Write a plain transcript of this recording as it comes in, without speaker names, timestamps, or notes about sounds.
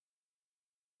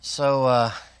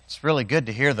It's really good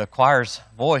to hear the choir's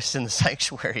voice in the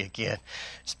sanctuary again.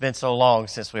 It's been so long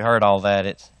since we heard all that.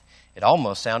 It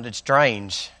almost sounded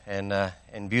strange and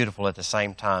beautiful at the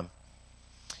same time.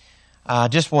 I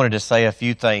just wanted to say a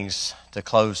few things to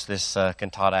close this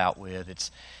cantata out with.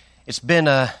 It's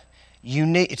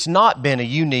not been a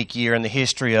unique year in the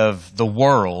history of the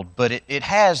world, but it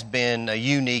has been a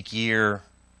unique year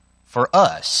for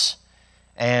us,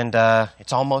 and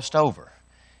it's almost over.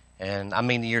 And I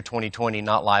mean the year 2020,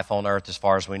 not life on earth as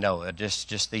far as we know it,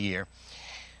 just the year.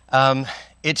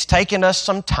 It's taken us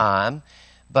some time,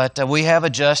 but we have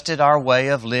adjusted our way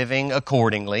of living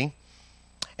accordingly.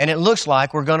 And it looks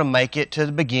like we're going to make it to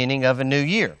the beginning of a new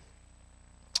year.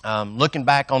 Looking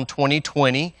back on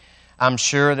 2020, I'm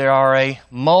sure there are a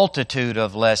multitude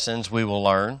of lessons we will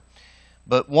learn.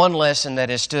 But one lesson that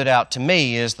has stood out to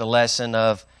me is the lesson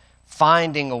of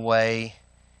finding a way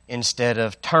instead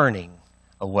of turning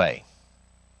away.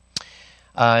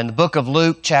 In the book of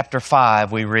Luke, chapter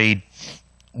 5, we read,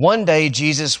 "One day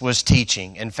Jesus was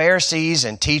teaching, and Pharisees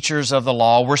and teachers of the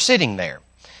law were sitting there.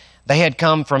 They had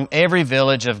come from every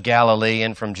village of Galilee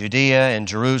and from Judea and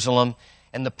Jerusalem,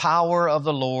 and the power of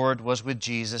the Lord was with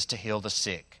Jesus to heal the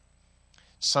sick.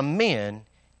 Some men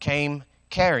came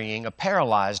carrying a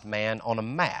paralyzed man on a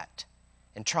mat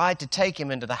and tried to take him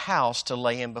into the house to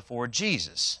lay him before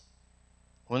Jesus.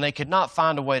 When they could not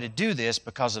find a way to do this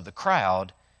because of the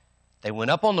crowd, they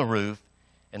went up on the roof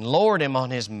and lowered him on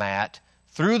his mat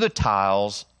through the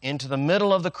tiles into the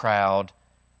middle of the crowd,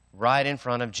 right in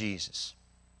front of Jesus."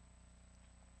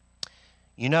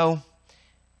 You know,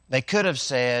 they could have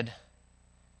said,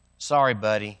 "Sorry,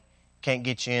 buddy, can't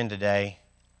get you in today.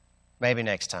 Maybe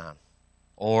next time."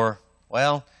 Or,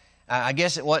 "Well, I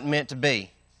guess it wasn't meant to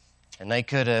be." And they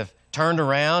could have turned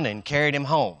around and carried him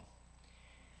home.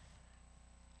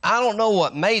 I don't know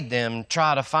what made them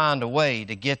try to find a way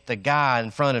to get the guy in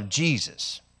front of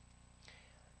Jesus.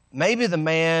 Maybe the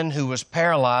man who was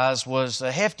paralyzed was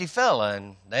a hefty fella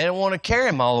and they didn't want to carry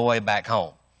him all the way back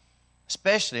home,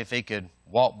 especially if he could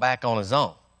walk back on his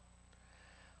own.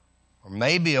 Or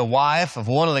maybe a wife of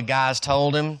one of the guys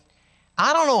told him,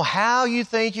 "I don't know how you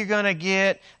think you're going to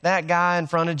get that guy in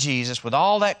front of Jesus with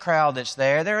all that crowd that's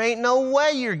there. There ain't no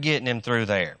way you're getting him through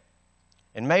there."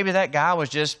 And maybe that guy was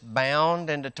just bound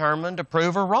and determined to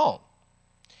prove her wrong.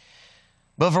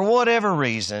 But for whatever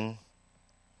reason,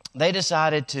 they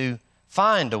decided to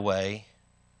find a way,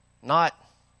 not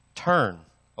turn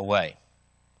away.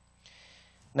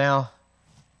 Now,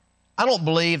 I don't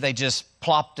believe they just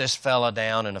plopped this fella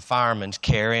down in a fireman's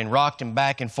carry and rocked him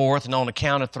back and forth and on the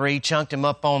count of 3 chunked him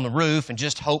up on the roof and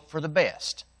just hoped for the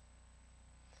best.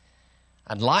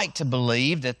 I'd like to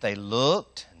believe that they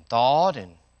looked and thought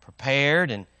and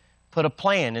prepared and put a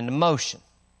plan into motion.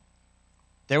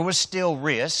 There was still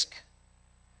risk,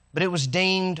 but it was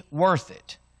deemed worth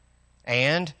it.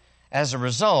 And as a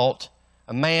result,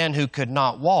 a man who could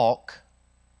not walk,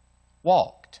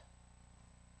 walked,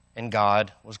 and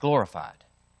God was glorified.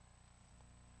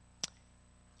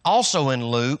 Also in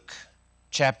Luke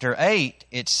chapter 8,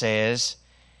 it says,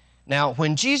 "Now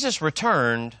when Jesus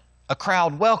returned, a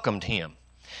crowd welcomed him,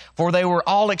 for they were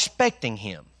all expecting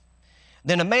him.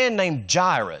 Then a man named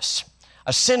Jairus,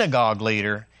 a synagogue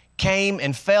leader, came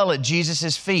and fell at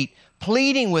Jesus' feet,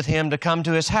 pleading with him to come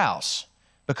to his house,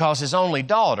 because his only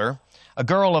daughter, a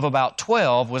girl of about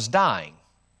 12, was dying.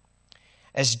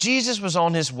 As Jesus was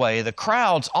on his way, the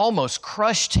crowds almost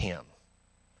crushed him.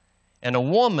 And a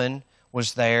woman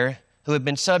was there who had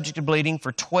been subject to bleeding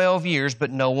for 12 years, but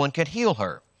no one could heal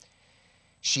her.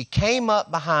 She came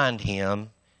up behind him,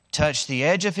 touched the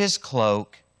edge of his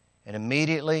cloak, and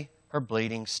immediately her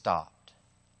bleeding stopped."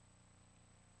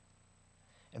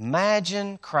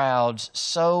 Imagine crowds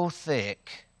so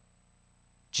thick,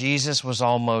 Jesus was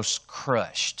almost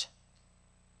crushed.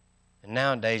 And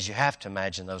nowadays you have to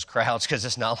imagine those crowds because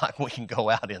it's not like we can go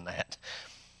out in that.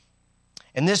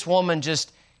 And this woman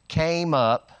just came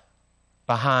up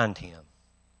behind him.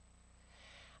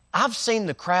 I've seen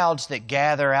the crowds that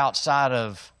gather outside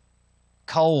of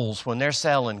Kohl's when they're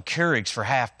selling Keurigs for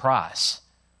half price,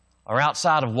 or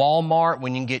outside of Walmart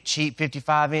when you can get cheap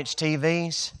 55-inch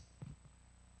TVs.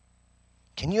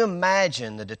 Can you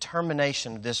imagine the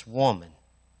determination of this woman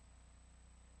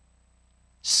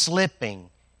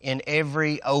slipping in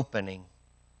every opening,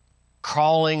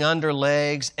 crawling under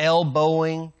legs,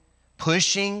 elbowing,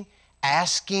 pushing,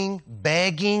 asking,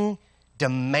 begging,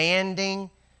 demanding,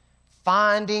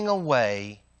 finding a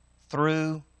way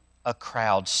through a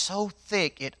crowd so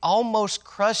thick it almost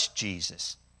crushed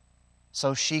Jesus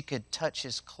so she could touch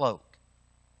his cloak?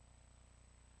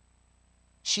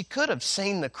 She could have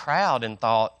seen the crowd and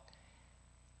thought,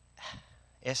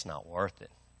 it's not worth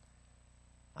it.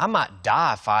 I might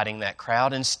die fighting that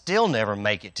crowd and still never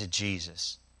make it to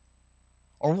Jesus.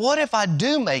 Or what if I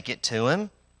do make it to Him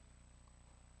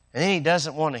and then He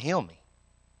doesn't want to heal me?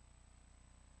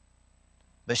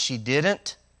 But she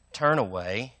didn't turn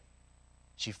away.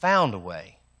 She found a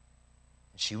way.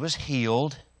 She was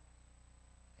healed,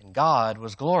 and God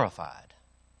was glorified.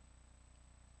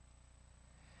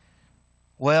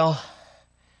 Well,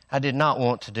 I did not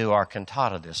want to do our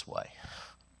cantata this way.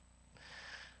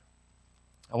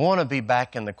 I want to be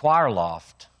back in the choir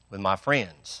loft with my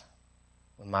friends,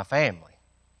 with my family,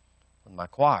 with my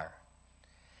choir.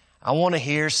 I want to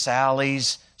hear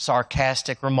Sally's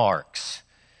sarcastic remarks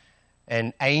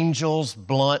and Angel's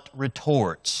blunt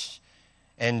retorts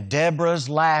and Deborah's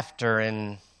laughter,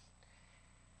 and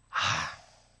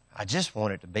I just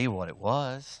want it to be what it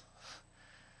was.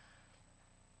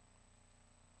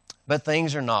 But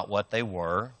things are not what they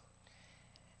were.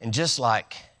 And just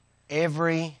like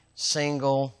every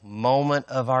single moment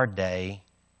of our day,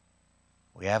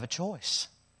 we have a choice.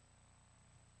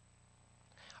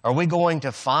 Are we going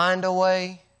to find a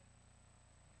way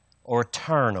or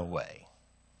turn away?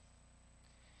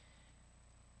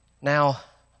 Now,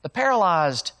 the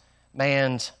paralyzed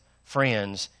man's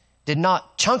friends did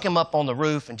not chunk him up on the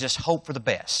roof and just hope for the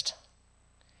best,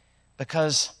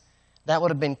 because that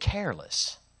would have been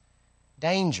careless,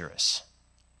 dangerous,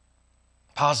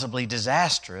 possibly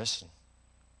disastrous,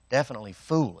 definitely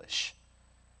foolish.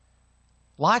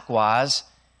 Likewise,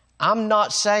 I'm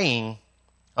not saying,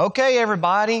 okay,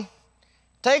 everybody,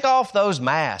 take off those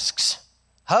masks.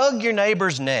 Hug your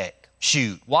neighbor's neck.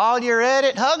 Shoot, while you're at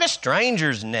it, hug a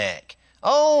stranger's neck.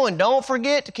 Oh, and don't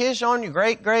forget to kiss on your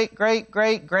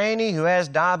great-great-great-great-granny who has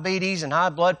diabetes and high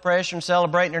blood pressure and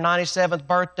celebrating her 97th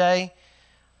birthday.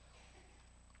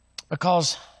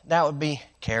 Because that would be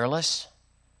careless,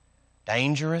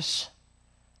 dangerous,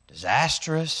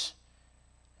 disastrous,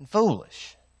 and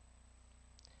foolish.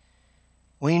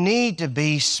 We need to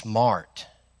be smart.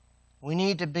 We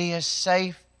need to be as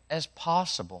safe as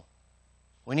possible.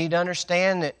 We need to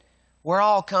understand that we're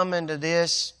all coming to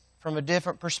this from a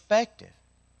different perspective.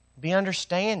 Be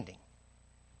understanding.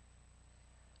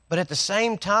 But at the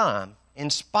same time,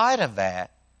 in spite of that,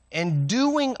 and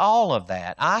doing all of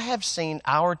that, I have seen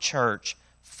our church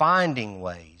finding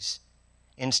ways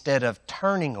instead of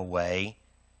turning away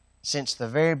since the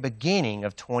very beginning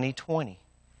of 2020.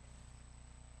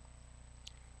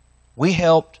 We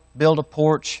helped build a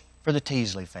porch for the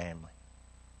Teasley family.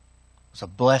 It was a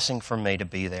blessing for me to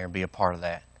be there and be a part of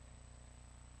that.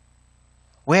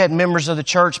 We had members of the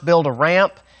church build a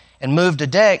ramp and moved a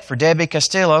deck for Debbie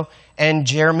Castillo and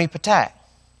Jeremy Patak.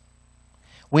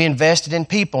 We invested in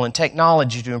people and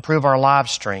technology to improve our live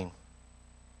stream.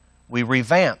 We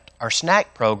revamped our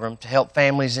snack program to help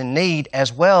families in need,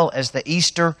 as well as the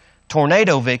Easter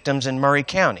tornado victims in Murray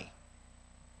County.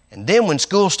 And then when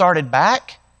school started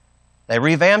back, they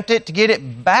revamped it to get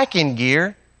it back in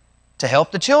gear to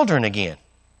help the children again.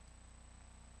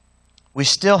 We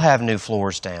still have new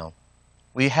floors down.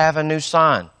 We have a new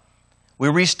sign. We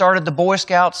restarted the Boy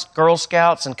Scouts, Girl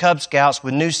Scouts, and Cub Scouts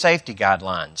with new safety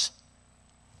guidelines.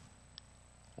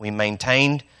 We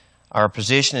maintained our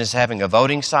position as having a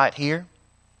voting site here.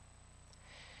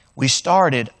 We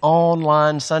started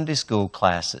online Sunday school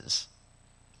classes.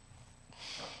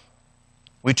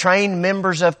 We trained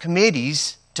members of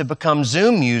committees to become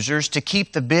Zoom users to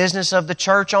keep the business of the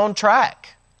church on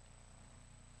track.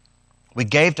 We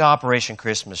gave to Operation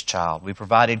Christmas Child. We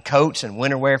provided coats and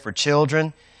winter wear for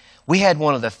children. We had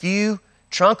one of the few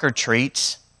trunk or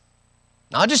treats,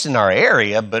 not just in our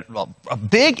area, but a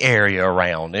big area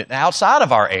around it, outside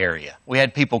of our area. We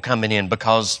had people coming in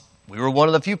because we were one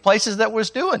of the few places that was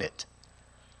doing it.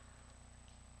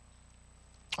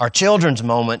 Our children's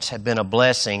moments have been a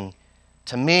blessing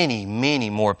to many, many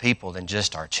more people than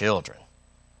just our children.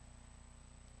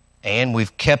 And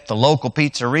we've kept the local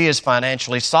pizzerias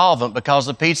financially solvent because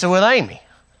of Pizza with Amy.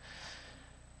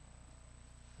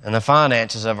 And the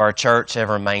finances of our church have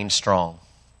remained strong.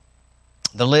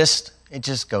 The list, it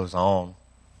just goes on.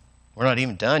 We're not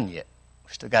even done yet.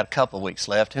 We've still got a couple of weeks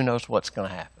left. Who knows what's going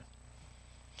to happen?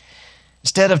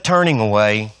 Instead of turning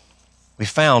away, we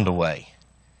found a way.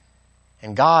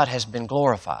 And God has been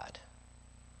glorified.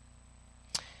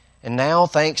 And now,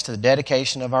 thanks to the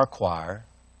dedication of our choir,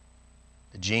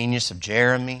 the genius of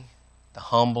Jeremy, the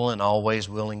humble and always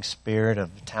willing spirit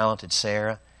of the talented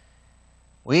Sarah,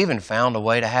 we even found a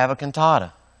way to have a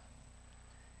cantata.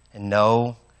 And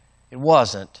no, it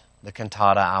wasn't the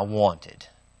cantata I wanted.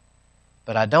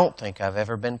 But I don't think I've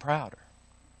ever been prouder.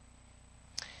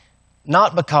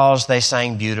 Not because they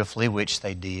sang beautifully, which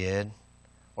they did,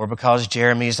 or because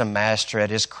Jeremy is a master at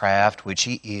his craft, which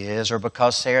he is, or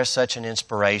because Sarah's such an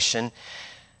inspiration,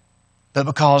 but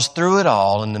because through it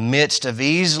all, in the midst of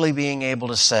easily being able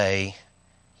to say,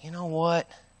 you know what,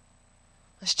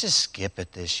 let's just skip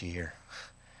it this year.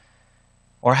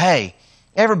 Or hey,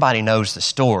 everybody knows the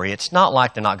story. It's not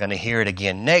like they're not going to hear it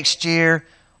again next year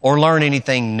or learn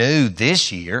anything new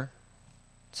this year.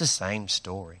 It's the same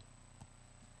story.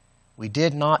 We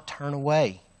did not turn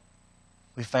away.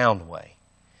 We found a way.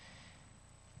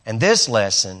 And this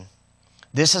lesson,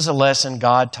 this is a lesson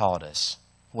God taught us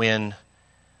when,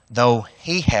 though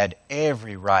He had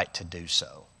every right to do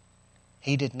so,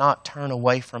 He did not turn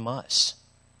away from us.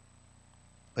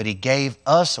 But He gave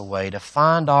us a way to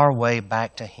find our way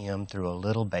back to Him through a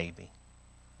little baby.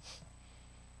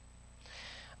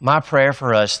 My prayer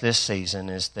for us this season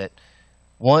is that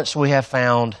once we have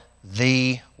found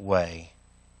the way,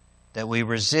 that we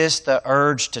resist the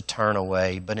urge to turn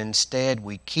away, but instead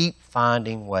we keep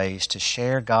finding ways to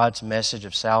share God's message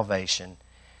of salvation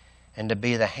and to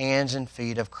be the hands and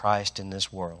feet of Christ in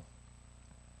this world.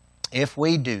 If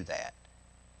we do that,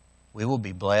 we will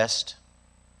be blessed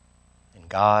and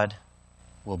God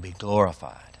will be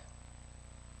glorified.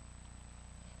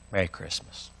 Merry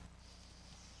Christmas.